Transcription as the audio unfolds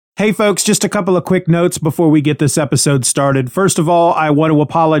Hey folks, just a couple of quick notes before we get this episode started. First of all, I want to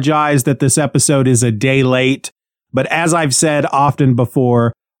apologize that this episode is a day late. But as I've said often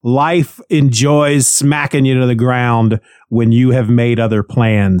before, life enjoys smacking you to the ground when you have made other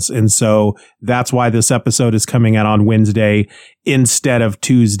plans. And so that's why this episode is coming out on Wednesday instead of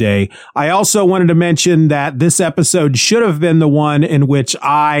Tuesday. I also wanted to mention that this episode should have been the one in which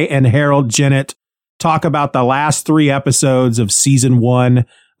I and Harold Jennett talk about the last 3 episodes of season 1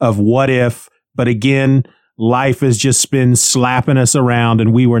 of What If. But again, life has just been slapping us around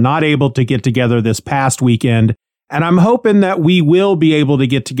and we were not able to get together this past weekend. And I'm hoping that we will be able to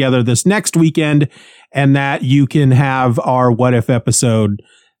get together this next weekend and that you can have our What If episode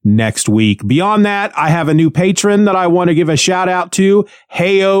next week. Beyond that, I have a new patron that I want to give a shout out to.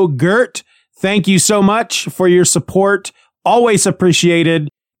 Heyo Gert. Thank you so much for your support. Always appreciated.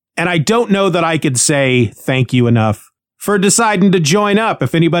 And I don't know that I could say thank you enough for deciding to join up.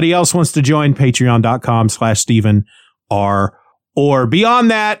 If anybody else wants to join, patreon.com/Stephen R. Or beyond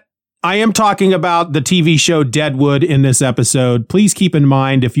that, I am talking about the TV show Deadwood in this episode. Please keep in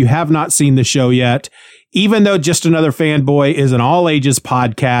mind, if you have not seen the show yet, even though Just Another Fanboy is an all-ages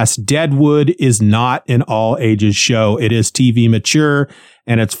podcast, Deadwood is not an all-ages show. It is TV mature,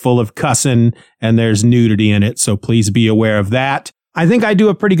 and it's full of cussing, and there's nudity in it, so please be aware of that. I think I do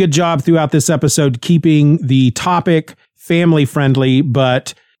a pretty good job throughout this episode keeping the topic family-friendly,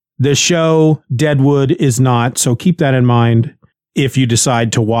 but the show Deadwood is not, so keep that in mind if you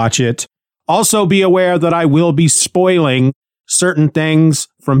decide to watch it. Also be aware that I will be spoiling certain things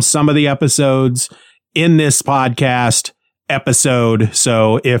from some of the episodes in this podcast episode.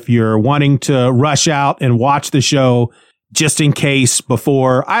 So if you're wanting to rush out and watch the show just in case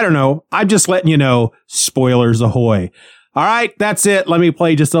before, I don't know, I'm just letting you know, spoilers ahoy. All right, that's it. Let me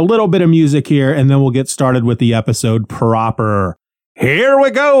play just a little bit of music here and then we'll get started with the episode proper. Here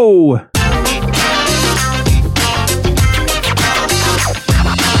we go.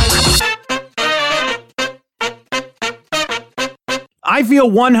 I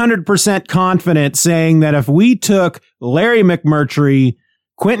feel 100% confident saying that if we took Larry McMurtry,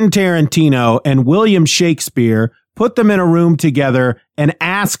 Quentin Tarantino, and William Shakespeare, put them in a room together, and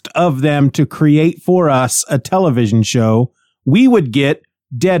asked of them to create for us a television show, we would get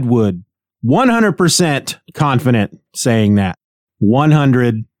Deadwood. 100% confident saying that.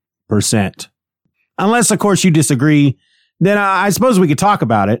 100%. Unless, of course, you disagree, then I suppose we could talk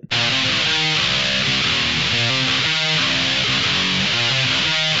about it.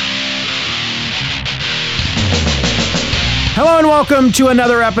 Hello and welcome to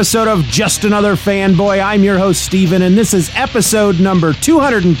another episode of Just Another Fanboy. I'm your host, Steven, and this is episode number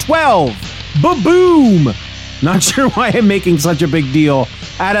 212. Ba-boom! Not sure why I'm making such a big deal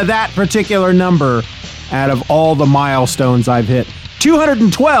out of that particular number out of all the milestones I've hit.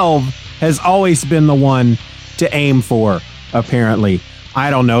 212 has always been the one to aim for, apparently.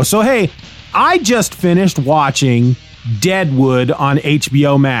 I don't know. So, hey, I just finished watching Deadwood on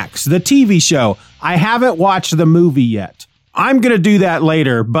HBO Max, the TV show. I haven't watched the movie yet. I'm going to do that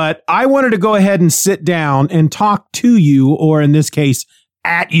later, but I wanted to go ahead and sit down and talk to you, or in this case,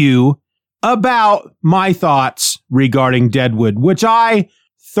 at you, about my thoughts regarding Deadwood, which I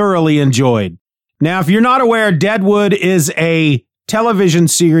thoroughly enjoyed. Now, if you're not aware, Deadwood is a television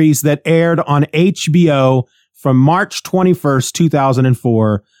series that aired on HBO from March 21st,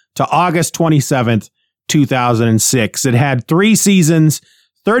 2004 to August 27th, 2006. It had 3 seasons,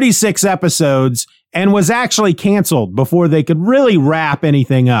 36 episodes, and was actually canceled before they could really wrap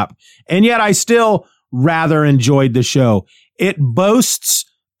anything up. And yet I still rather enjoyed the show. It boasts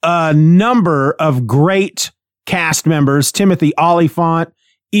a number of great cast members: Timothy Olyphant,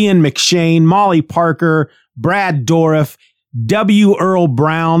 Ian McShane, Molly Parker, Brad Dourif, W. Earl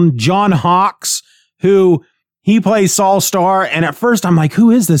Brown, John Hawkes, who he plays Saul Starr. And at first I'm like,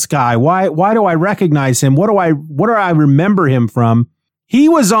 who is this guy? Why do I recognize him? What do I remember him from? He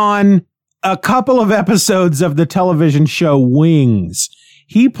was on a couple of episodes of the television show Wings.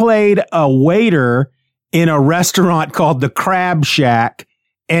 He played a waiter in a restaurant called the Crab Shack,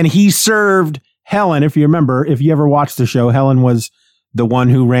 and he served Helen. If you remember, if you ever watched the show, Helen was the one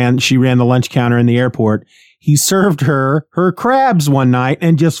who ran the lunch counter in the airport. He served her crabs one night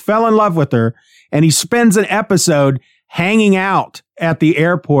and just fell in love with her. And he spends an episode hanging out at the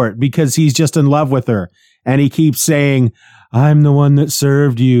airport because he's just in love with her. And he keeps saying, "I'm the one that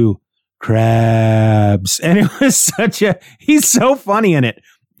served you crabs." And it was he's so funny in it.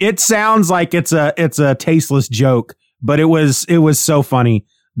 It sounds like it's a tasteless joke, but it was so funny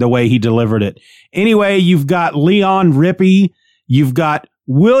the way he delivered it. Anyway, you've got Leon Rippey, you've got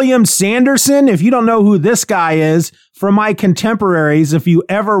William Sanderson. If you don't know who this guy is, from my contemporaries, if you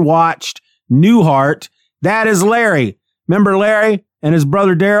ever watched Newhart, that is Larry. Remember Larry and his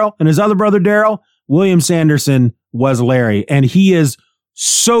brother Daryl and his other brother Daryl? William Sanderson was Larry, and he is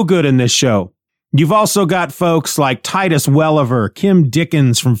so good in this show. You've also got folks like Titus Welliver, Kim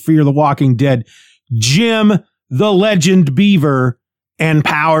Dickens from Fear the Walking Dead, Jim the Legend Beaver, and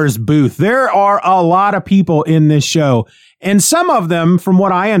Powers Booth. There are a lot of people in this show, and some of them, from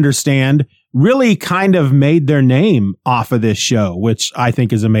what I understand, really kind of made their name off of this show, which I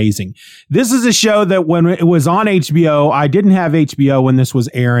think is amazing. This is a show that when it was on HBO, I didn't have HBO when this was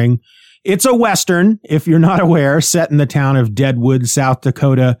airing. It's a Western, if you're not aware, set in the town of Deadwood, South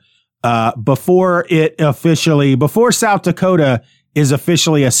Dakota, before South Dakota is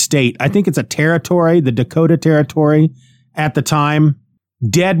officially a state. I think it's a territory, the Dakota Territory at the time.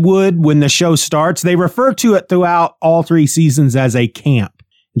 Deadwood, when the show starts, they refer to it throughout all 3 seasons as a camp.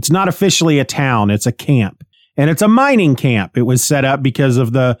 It's not officially a town, it's a camp. And it's a mining camp. It was set up because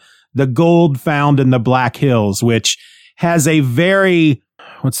of the gold found in the Black Hills, which has a very,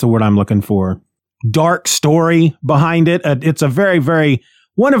 what's the word I'm looking for? Dark story behind it. It's a very, very,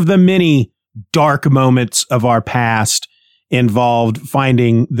 one of the many dark moments of our past involved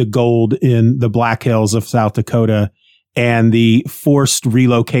finding the gold in the Black Hills of South Dakota and the forced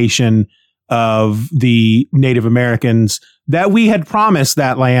relocation of the Native Americans that we had promised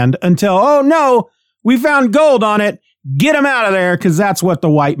that land until, oh no, we found gold on it. Get them out of there, because that's what the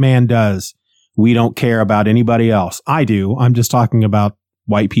white man does. We don't care about anybody else. I do. I'm just talking about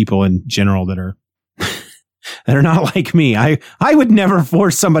white people in general that are that are not like me. I would never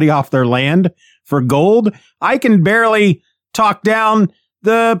force somebody off their land for gold. I can barely talk down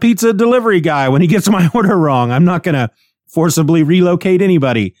the pizza delivery guy when he gets my order wrong. I'm not going to forcibly relocate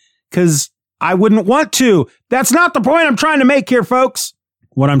anybody because I wouldn't want to. That's not the point I'm trying to make here, folks.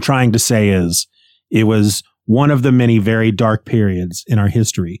 What I'm trying to say is it was one of the many very dark periods in our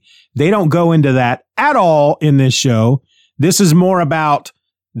history. They don't go into that at all in this show. This is more about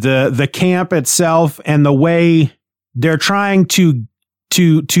the camp itself and the way they're trying to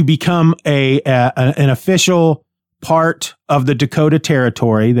become an official part of the Dakota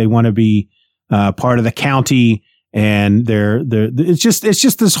Territory. They want to be part of the county, and it's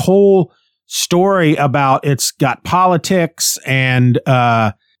just this whole story about, it's got politics and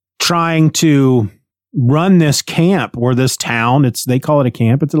trying to run this camp or this town. They call it a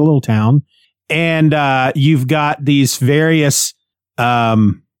camp. It's a little town. And you've got these various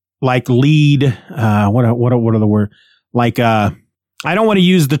like lead what are the word? Like I don't want to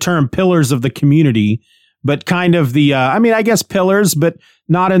use the term pillars of the community, but kind of the I guess pillars, but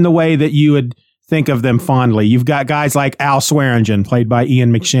not in the way that you would think of them fondly. You've got guys like Al Swearingen, played by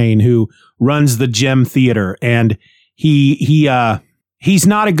Ian McShane, who runs the Gem Theater, and he's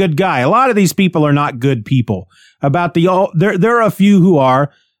not a good guy. A lot of these people are not good people. There are a few who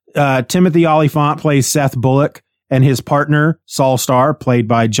are. Timothy Olyphant plays Seth Bullock, and his partner Saul Starr, played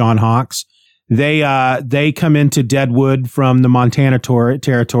by John Hawkes. They come into Deadwood from the Montana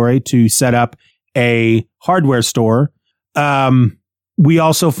territory to set up a hardware store. We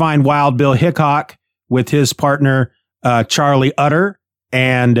also find Wild Bill Hickok with his partner Charlie Utter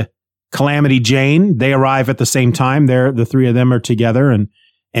and Calamity Jane. They arrive at the same time. The 3 of them are together,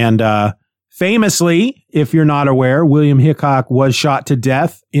 and famously, if you're not aware, William Hickok was shot to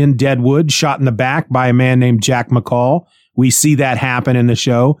death in Deadwood, shot in the back by a man named Jack McCall. We see that happen in the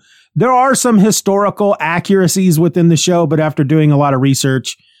show. There are some historical accuracies within the show, but after doing a lot of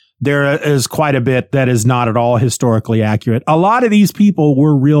research, there is quite a bit that is not at all historically accurate. A lot of these people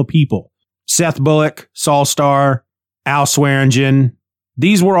were real people. Seth Bullock, Saul Starr, Al Swearingen,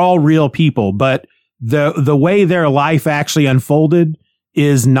 these were all real people, but the way their life actually unfolded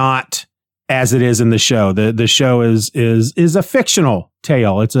is not as it is in the show. The show is a fictional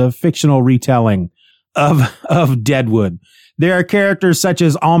tale. It's a fictional retelling of Deadwood. There are characters such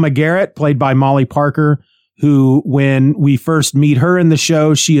as Alma Garrett, played by Molly Parker, who, when we first meet her in the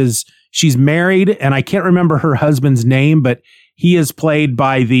show, she's married, and I can't remember her husband's name, but he is played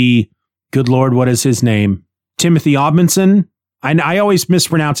by good Lord, what is his name? Timothy Omundson. I always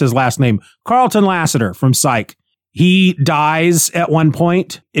mispronounce his last name. Carlton Lassiter from Psych. He dies at one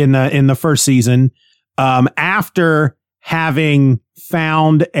point in the first season, after having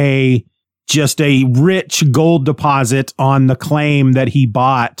found a rich gold deposit on the claim that he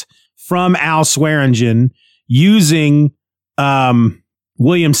bought from Al Swearingen, using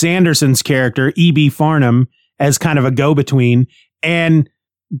William Sanderson's character, E.B. Farnham, as kind of a go-between. And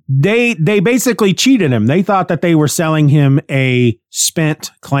they basically cheated him. They thought that they were selling him a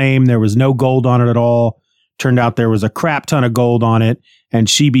spent claim. There was no gold on it at all. Turned out there was a crap ton of gold on it. and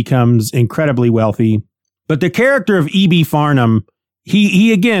she becomes incredibly wealthy. But the character of E.B. Farnum,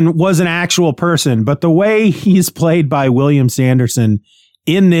 he again was an actual person, but the way he's played by William Sanderson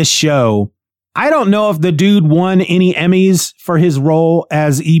in this show, I don't know if the dude won any Emmys for his role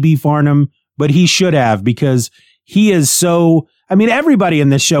as E.B. Farnum, but he should have, because he is so, I mean, everybody in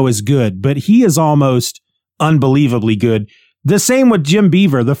this show is good, but he is almost unbelievably good. The same with Jim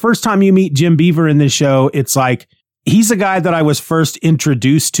Beaver. The first time you meet Jim Beaver in this show, it's like, he's a guy that I was first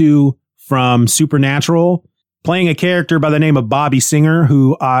introduced to from Supernatural, playing a character by the name of Bobby Singer,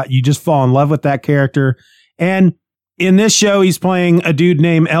 who you just fall in love with that character. And in this show, he's playing a dude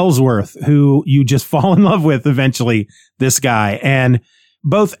named Ellsworth, who you just fall in love with eventually, this guy. And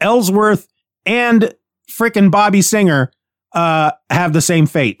both Ellsworth and frickin' Bobby Singer have the same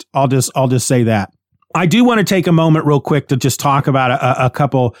fate. I'll just say that. I do want to take a moment real quick to just talk about a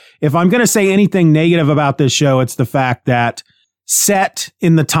couple. If I'm going to say anything negative about this show, it's the fact that set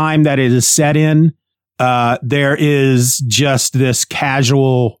in the time that it is set in, there is just this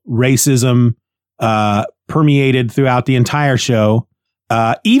casual racism permeated throughout the entire show.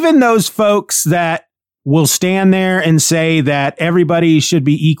 Even those folks that will stand there and say that everybody should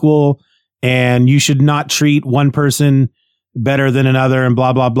be equal and you should not treat one person better than another and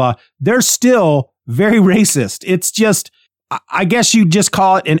blah, blah, blah, they're still very racist. It's just, I guess you'd just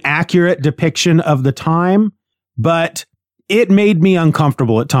call it an accurate depiction of the time, but it made me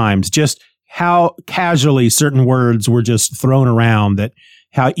uncomfortable at times, just how casually certain words were just thrown around, that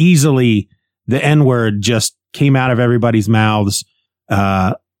how easily the N-word just came out of everybody's mouths.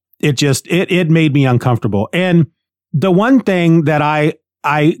 It made me uncomfortable. And the one thing that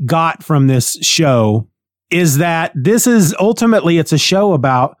I got from this show is that this is ultimately, it's a show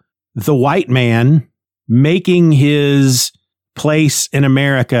about the white man making his place in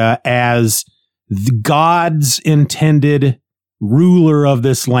America as God's intended ruler of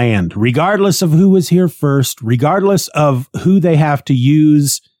this land, regardless of who was here first, regardless of who they have to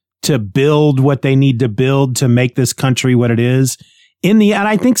use to build what they need to build to make this country what it is. And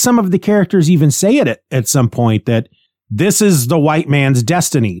I think some of the characters even say it at some point, that this is the white man's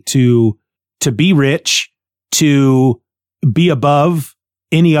destiny to be rich, to be above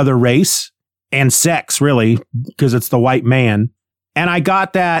any other race and sex, really, because it's the white man. And I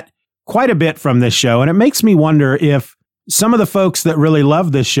got that quite a bit from this show. And it makes me wonder if some of the folks that really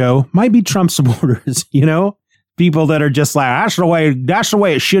love this show might be Trump supporters, you know, people that are just like, that's the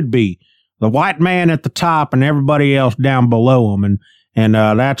way it should be. The white man at the top and everybody else down below him. And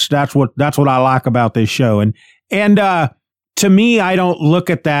that's what I like about this show. And to me, I don't look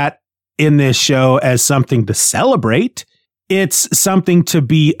at that in this show as something to celebrate. It's something to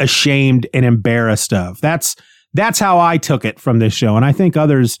be ashamed and embarrassed of. That's how I took it from this show. And I think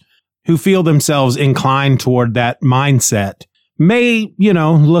others who feel themselves inclined toward that mindset may,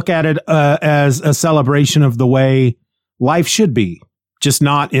 look at it as a celebration of the way life should be, just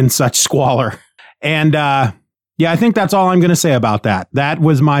not in such squalor. And I think that's all I'm going to say about that. That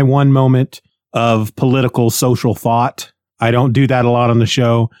was my one moment of political social thought. I don't do that a lot on the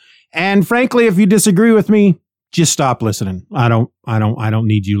show. And frankly, if you disagree with me, just stop listening. I don't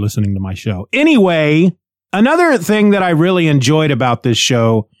need you listening to my show. Anyway, another thing that I really enjoyed about this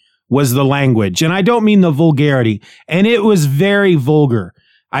show was the language. And I don't mean the vulgarity. And it was very vulgar.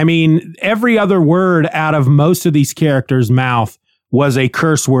 I mean, every other word out of most of these characters' mouth was a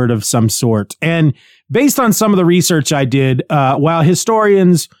curse word of some sort. And based on some of the research I did, while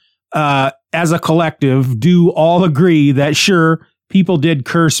historians, as a collective, do all agree that sure, people did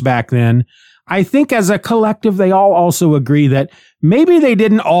curse back then, I think as a collective, they all also agree that maybe they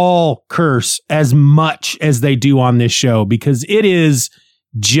didn't all curse as much as they do on this show, because it is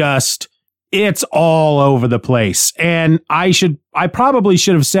just, it's all over the place. And I probably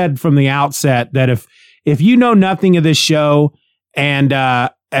should have said from the outset that if you know nothing of this show, and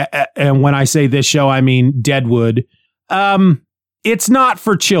when I say this show, I mean Deadwood, it's not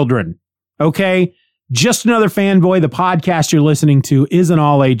for children. Okay. Just Another Fanboy, the podcast you're listening to, is an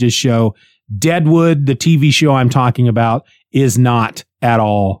all ages show. Deadwood, the TV show I'm talking about, is not at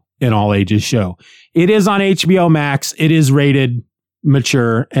all an all ages show. It is on HBO Max. It is rated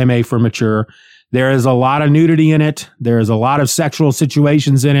mature, MA for mature. There is a lot of nudity in it. There is a lot of sexual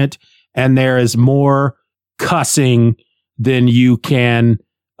situations in it. And there is more cussing than you can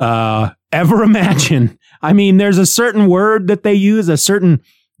ever imagine. I mean, there's a certain word that they use, a certain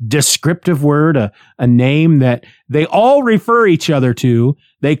descriptive word, a name that they all refer each other to.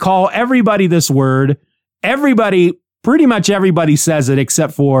 They call everybody this word. Pretty much everybody says it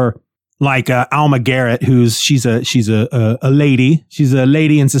except for like Alma Garrett, she's a lady. She's a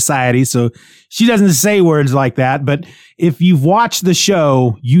lady in society, so she doesn't say words like that. But if you've watched the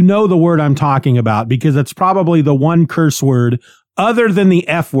show, you know the word I'm talking about, because it's probably the one curse word other than the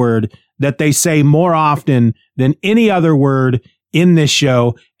F word that they say more often than any other word in this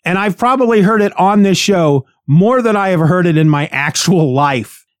show. And I've probably heard it on this show more than I have heard it in my actual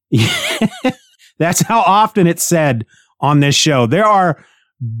life. That's how often it's said on this show. There are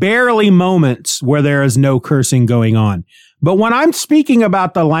barely moments where there is no cursing going on. But when I'm speaking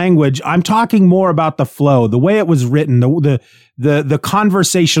about the language, I'm talking more about the flow, the way it was written, the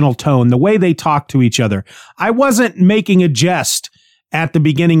conversational tone, the way they talk to each other. I wasn't making a jest at the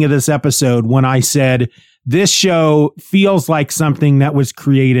beginning of this episode when I said this show feels like something that was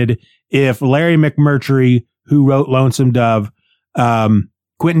created if Larry McMurtry, who wrote Lonesome Dove,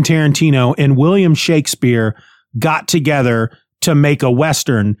 Quentin Tarantino, and William Shakespeare got together to make a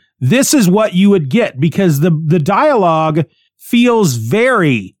Western. This is what you would get, because the dialogue feels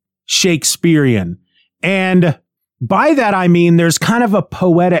very Shakespearean. And by that, I mean, there's kind of a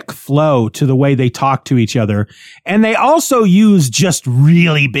poetic flow to the way they talk to each other. And they also use just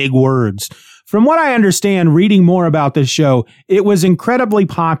really big words. From what I understand, reading more about this show, it was incredibly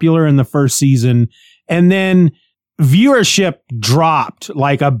popular in the first season. And then viewership dropped,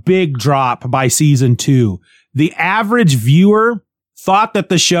 like a big drop by season 2. The average viewer thought that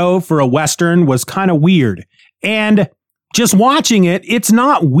the show for a Western was kind of weird. And just watching it, it's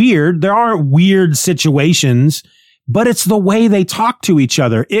not weird. There aren't weird situations, but it's the way they talk to each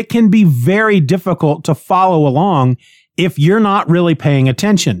other. It can be very difficult to follow along if you're not really paying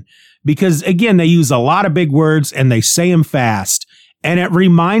attention. Because again, they use a lot of big words and they say them fast. And it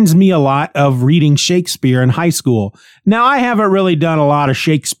reminds me a lot of reading Shakespeare in high school. Now, I haven't really done a lot of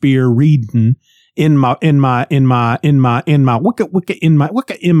Shakespeare reading in my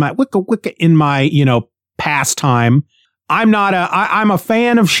pastime. I'm a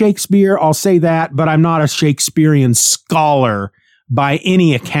fan of Shakespeare. I'll say that, but I'm not a Shakespearean scholar by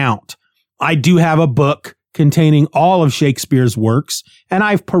any account. I do have a book containing all of Shakespeare's works, and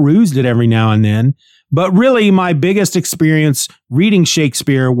I've perused it every now and then. But really, my biggest experience reading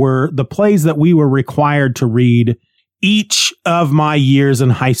Shakespeare were the plays that we were required to read each of my years in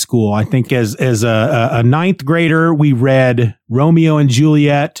high school. I think as a ninth grader, we read Romeo and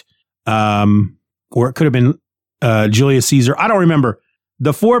Juliet, or it could have been Julius Caesar. I don't remember.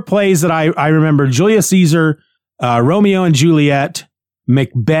 The 4 plays that I remember: Julius Caesar, Romeo and Juliet,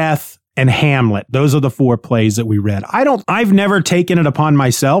 Macbeth, and Hamlet. Those are the 4 plays that we read. I've never taken it upon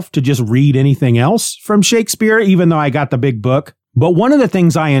myself to just read anything else from Shakespeare, even though I got the big book. But one of the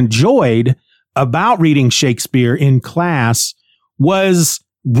things I enjoyed about reading Shakespeare in class was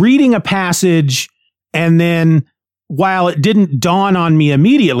reading a passage, and then while it didn't dawn on me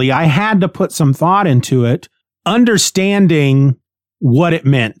immediately, I had to put some thought into it, understanding what it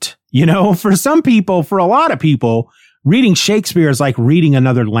meant. You know, for a lot of people, reading Shakespeare is like reading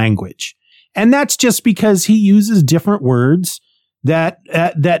another language. And that's just because he uses different words that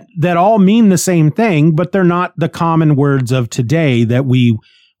all mean the same thing, but they're not the common words of today that we,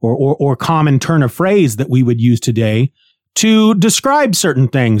 or common turn of phrase that we would use today to describe certain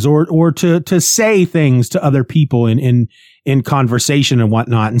things or to say things to other people in conversation and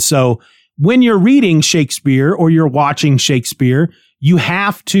whatnot. And so when you're reading Shakespeare or you're watching Shakespeare, you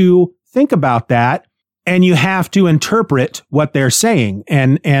have to think about that. And you have to interpret what they're saying.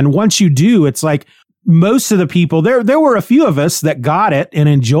 And once you do, it's like most of the people, there were a few of us that got it and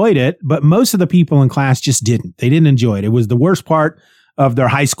enjoyed it, but most of the people in class just didn't. They didn't enjoy it. It was the worst part of their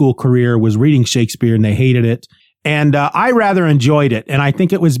high school career, was reading Shakespeare, and they hated it. And I rather enjoyed it. And I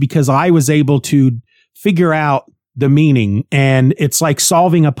think it was because I was able to figure out the meaning. And it's like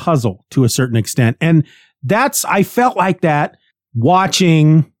solving a puzzle to a certain extent. And I felt like that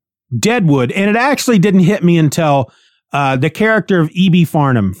watching Deadwood, and it actually didn't hit me until the character of E.B.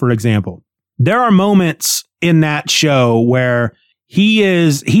 Farnham, for example. There are moments in that show where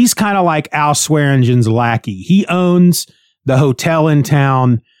he's kind of like Al Swearengen's lackey. He owns the hotel in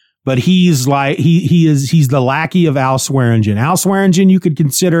town, but he's like he's the lackey of Al Swearengen. Al Swearengen you could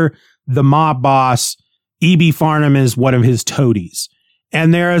consider the mob boss. E.B. Farnham is one of his toadies.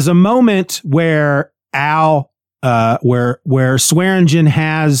 And there is a moment where where Swearengen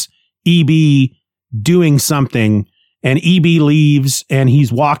has EB doing something, and EB leaves, and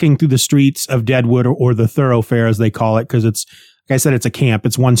he's walking through the streets of Deadwood, or the thoroughfare as they call it, because it's, like I said, it's a camp.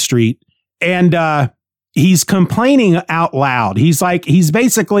 It's one street. And he's complaining out loud. He's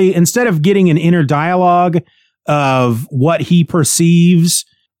basically, instead of getting an inner dialogue of what he perceives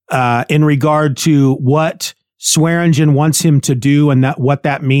in regard to what Swearingen wants him to do and what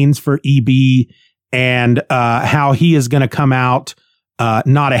that means for EB, and how he is going to come out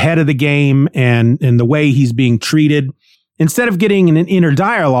not ahead of the game and the way he's being treated. Instead of getting an inner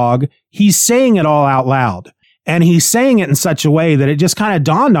dialogue, he's saying it all out loud. And he's saying it in such a way that it just kind of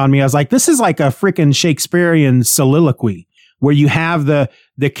dawned on me. I was like, this is like a freaking Shakespearean soliloquy where you have the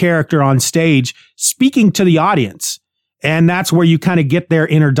character on stage speaking to the audience. And that's where you kind of get their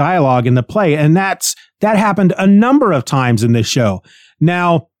inner dialogue in the play. And that happened a number of times in this show.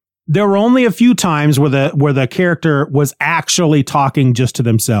 Now, there were only a few times where the character was actually talking just to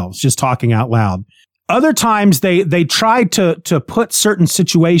themselves, just talking out loud. Other times they tried to put certain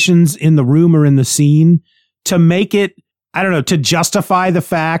situations in the room or in the scene to make it, I don't know, to justify the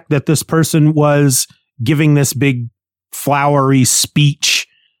fact that this person was giving this big flowery speech,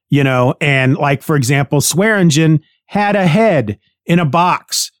 and like, for example, Swearingen had a head in a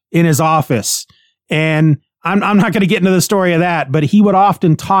box in his office. And I'm not going to get into the story of that, but he would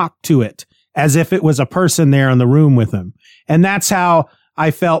often talk to it as if it was a person there in the room with him. And that's how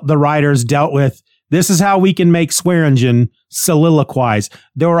I felt the writers dealt with, this is how we can make Swearingen soliloquize.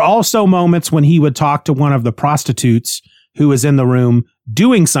 There were also moments when he would talk to one of the prostitutes who was in the room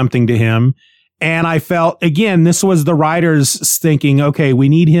doing something to him. And I felt, again, this was the writers thinking, okay, we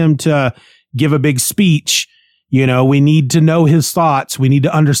need him to give a big speech. We need to know his thoughts. We need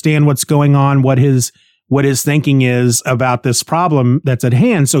to understand what's going on, what his thinking is about this problem that's at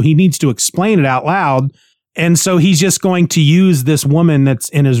hand. So he needs to explain it out loud. And so he's just going to use this woman that's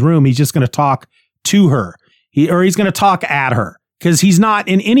in his room. He's just going to talk to her. He's going to talk at her, because he's not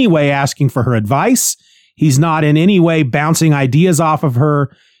in any way asking for her advice. He's not in any way bouncing ideas off of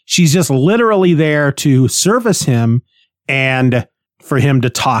her. She's just literally there to service him and for him to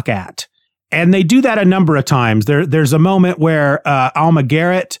talk at. And they do that a number of times. There's a moment where Alma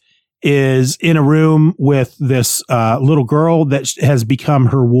Garrett is in a room with this little girl that has become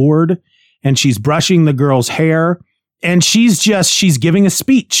her ward, and she's brushing the girl's hair, and she's giving a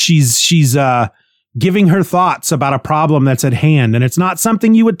speech. She's giving her thoughts about a problem that's at hand. And it's not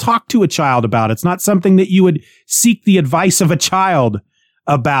something you would talk to a child about. It's not something that you would seek the advice of a child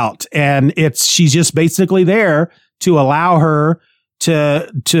about. And she's just basically there to allow her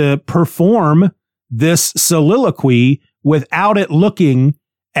to perform this soliloquy without it looking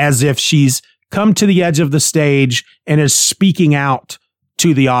as if she's come to the edge of the stage and is speaking out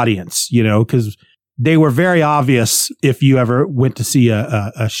to the audience, because they were very obvious if you ever went to see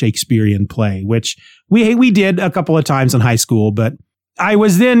a Shakespearean play, which we did a couple of times in high school. But I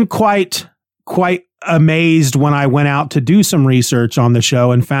was then quite amazed when I went out to do some research on the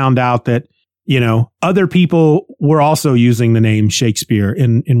show and found out that, other people were also using the name Shakespeare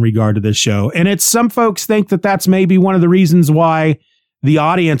in regard to this show. And some folks think that that's maybe one of the reasons why the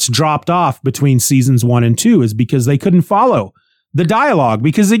audience dropped off between seasons 1 and 2, is because they couldn't follow the dialogue.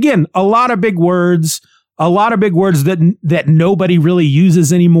 Because again, a lot of big words that nobody really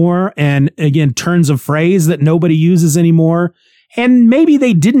uses anymore. And again, turns of phrase that nobody uses anymore. And maybe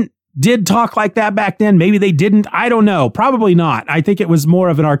they did talk like that back then. Maybe they didn't. I don't know. Probably not. I think it was more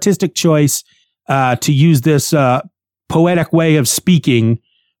of an artistic choice to use this poetic way of speaking.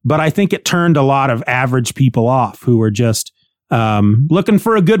 But I think it turned a lot of average people off who were just looking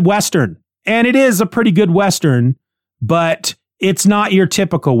for a good Western. And it is a pretty good Western, but it's not your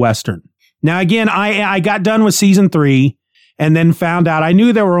typical Western. Now, again, I got done with season 3 and then found out, I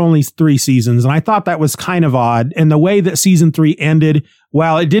knew there were only 3 seasons, and I thought that was kind of odd. And the way that season 3 ended,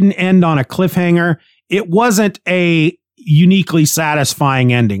 while it didn't end on a cliffhanger, it wasn't a uniquely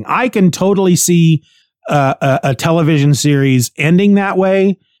satisfying ending. I can totally see a television series ending that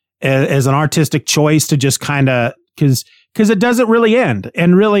way as an artistic choice to just kind of, because it doesn't really end.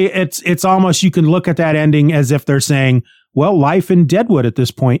 And really, it's almost, you can look at that ending as if they're saying, well, life in Deadwood at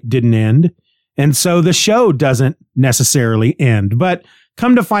this point didn't end. And so the show doesn't necessarily end. But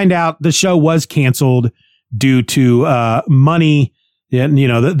come to find out, the show was canceled due to money. And,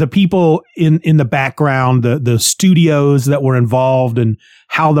 the people in the background, the studios that were involved, and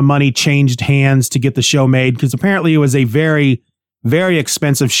how the money changed hands to get the show made. Because apparently it was a very, very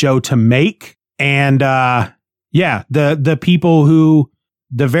expensive show to make. And the people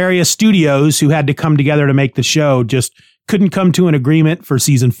the various studios who had to come together to make the show just couldn't come to an agreement for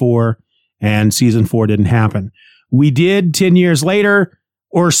season 4, and season 4 didn't happen. We did 10 years later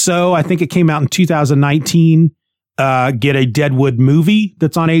or so, I think it came out in 2019, get a Deadwood movie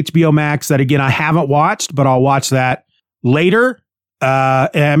that's on HBO Max that, again, I haven't watched, but I'll watch that later.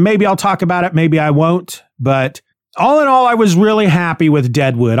 And maybe I'll talk about it. Maybe I won't. But all in all, I was really happy with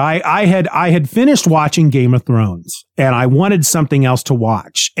Deadwood. I had finished watching Game of Thrones, and I wanted something else to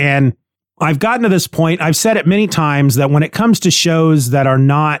watch. And I've gotten to this point. I've said it many times that when it comes to shows that are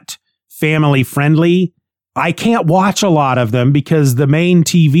not family friendly, I can't watch a lot of them because the main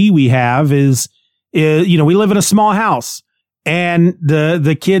TV we have is we live in a small house and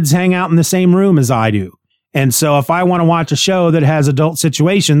the kids hang out in the same room as I do. And so if I want to watch a show that has adult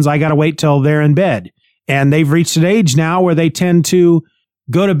situations, I got to wait till they're in bed. And they've reached an age now where they tend to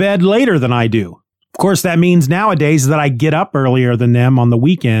go to bed later than I do. Of course, that means nowadays that I get up earlier than them on the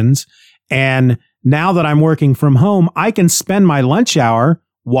weekends. And now that I'm working from home, I can spend my lunch hour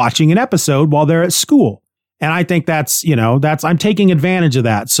watching an episode while they're at school. And I think I'm taking advantage of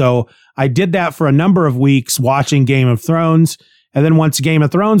that. So I did that for a number of weeks watching Game of Thrones. And then once Game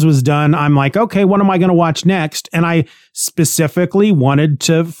of Thrones was done, I'm like, okay, what am I going to watch next? And I specifically wanted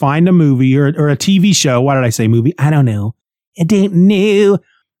to find a movie or a TV show. Why did I say movie? I don't know. I don't know.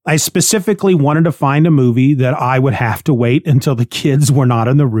 I specifically wanted to find a movie that I would have to wait until the kids were not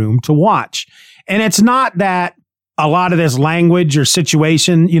in the room to watch. And it's not that a lot of this language or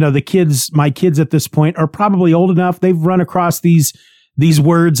situation, my kids at this point are probably old enough. They've run across these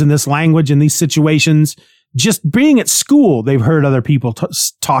words and this language and these situations. Just being at school, they've heard other people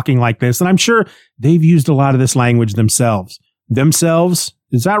talking like this. And I'm sure they've used a lot of this language themselves.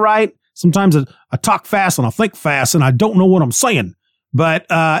 Is that right? Sometimes I talk fast and I think fast and I don't know what I'm saying. But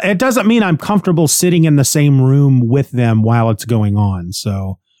it doesn't mean I'm comfortable sitting in the same room with them while it's going on.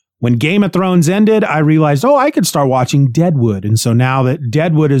 So when Game of Thrones ended, I realized, I could start watching Deadwood. And so now that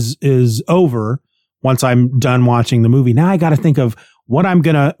Deadwood is over, once I'm done watching the movie, now I got to think of what I'm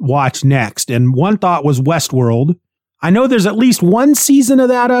going to watch next. And one thought was Westworld. I know there's at least one season of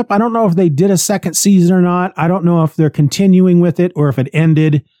that up. I don't know if they did a second season or not. I don't know if they're continuing with it or if it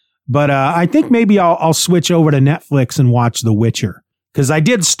ended. But I think maybe I'll switch over to Netflix and watch The Witcher. Because I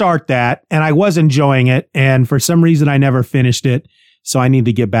did start that and I was enjoying it. And for some reason, I never finished it. So I need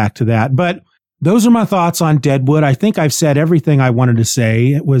to get back to that. But those are my thoughts on Deadwood. I think I've said everything I wanted to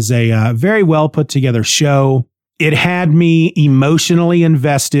say. It was a very well put together show. It had me emotionally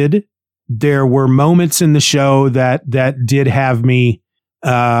invested. There were moments in the show that did have me,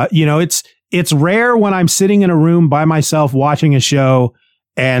 it's rare when I'm sitting in a room by myself watching a show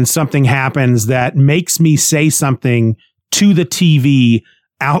and something happens that makes me say something to the TV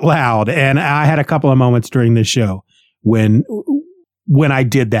out loud. And I had a couple of moments during this show when I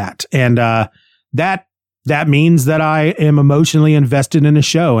did that. And that means that I am emotionally invested in a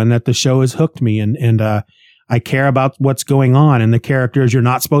show and that the show has hooked me. And I care about what's going on, and the characters you're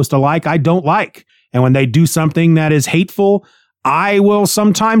not supposed to like, I don't like. And when they do something that is hateful, I will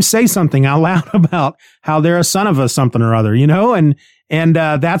sometimes say something out loud about how they're a son of a something or other, and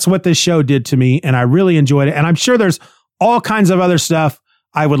that's what this show did to me. And I really enjoyed it. And I'm sure there's all kinds of other stuff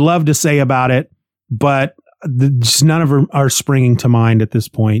I would love to say about it, but just none of them are springing to mind at this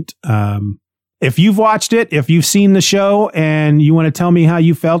point. If you've watched it, if you've seen the show and you want to tell me how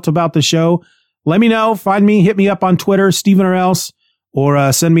you felt about the show, let me know. Find me, hit me up on Twitter, Stephen or else,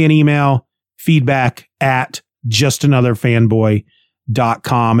 or send me an email,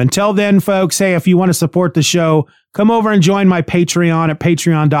 feedback@justanotherfanboy.com. Until then, folks, hey, if you want to support the show, come over and join my Patreon at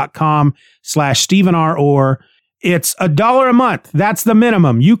patreon.com/Stephen R. Orr. It's $1 a month. That's the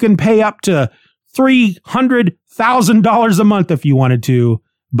minimum. You can pay up to $300,000 a month if you wanted to,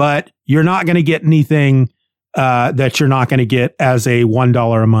 but you're not going to get anything that you're not going to get as a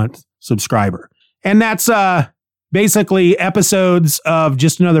 $1 a month subscriber. And that's basically episodes of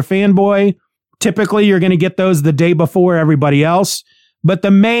Just Another Fanboy. Typically, you're going to get those the day before everybody else. But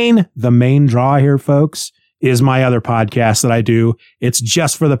the main draw here, folks, is my other podcast that I do. It's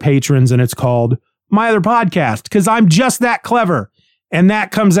just for the patrons, and it's called My Other Podcast, because I'm just that clever. And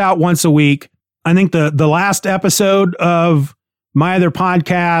that comes out once a week. I think the last episode of My Other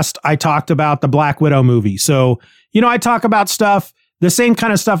Podcast, I talked about the Black Widow movie. So, I talk about stuff, the same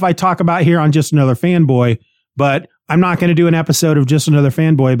kind of stuff I talk about here on Just Another Fanboy, but I'm not going to do an episode of Just Another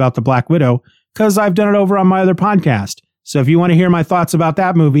Fanboy about the Black Widow because I've done it over on My Other Podcast. So if you want to hear my thoughts about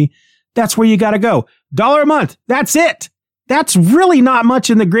that movie, that's where you got to go. $1 a month. That's it. That's really not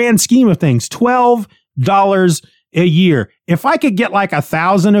much in the grand scheme of things. $12 a year. If I could get like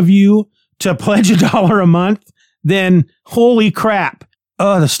 1,000 of you to pledge $1 a month, then holy crap.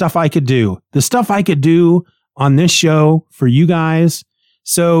 Oh, the stuff I could do on this show for you guys.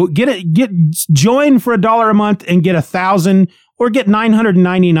 So join for $1 a month and get 1,000 or get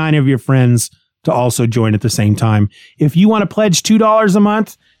 999 of your friends to also join at the same time. If you want to pledge $2 a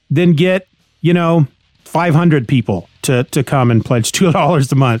month, then get, 500 people to come and pledge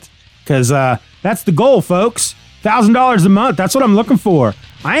 $2 a month. Cause, that's the goal, folks. $1,000 a month. That's what I'm looking for.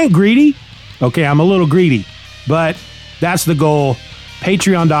 I ain't greedy. Okay. I'm a little greedy, but that's the goal.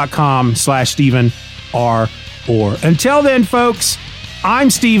 patreon.com/Stephen R. Orr. Until then, folks, I'm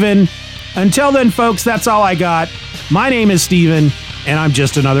Stephen. Until then, folks, that's all I got. My name is Stephen, and I'm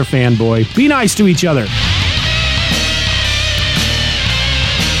just another fanboy. Be nice to each other.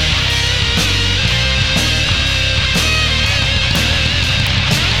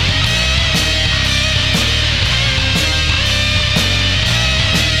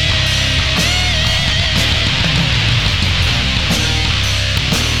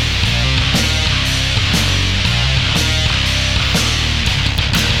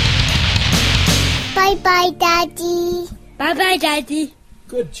 Bye-bye, Daddy. Bye-bye, Daddy.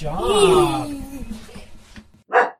 Good job.